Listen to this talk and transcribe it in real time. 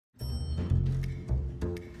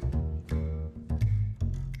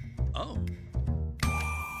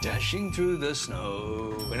dashing through the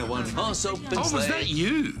snow in a one-horse open sleigh. Oh, was that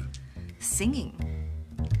you? Singing.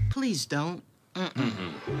 Please don't. Oh.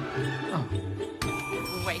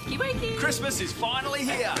 Wakey, wakey. Christmas is finally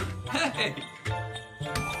here. Hey!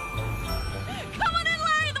 Come on in,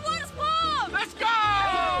 Larry, the water's warm. Let's go!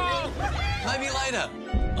 Maybe later.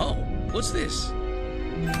 Oh, what's this?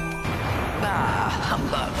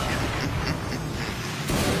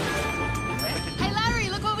 Hey, Larry,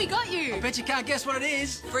 look what we got you. Bet you can't guess what it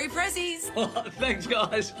is. Free prezzies. Oh, thanks,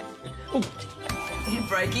 guys.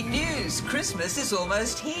 Breaking news. Christmas is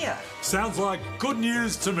almost here. Sounds like good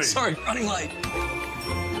news to me. Sorry, running late.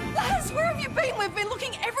 Laz, where have you been? We've been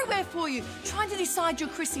looking everywhere for you, trying to decide your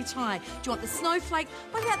Chrissy tie. Do you want the snowflake?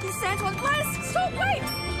 What about this Santa one? Laz, stop, wait!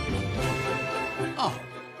 Oh,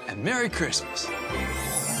 and Merry Christmas.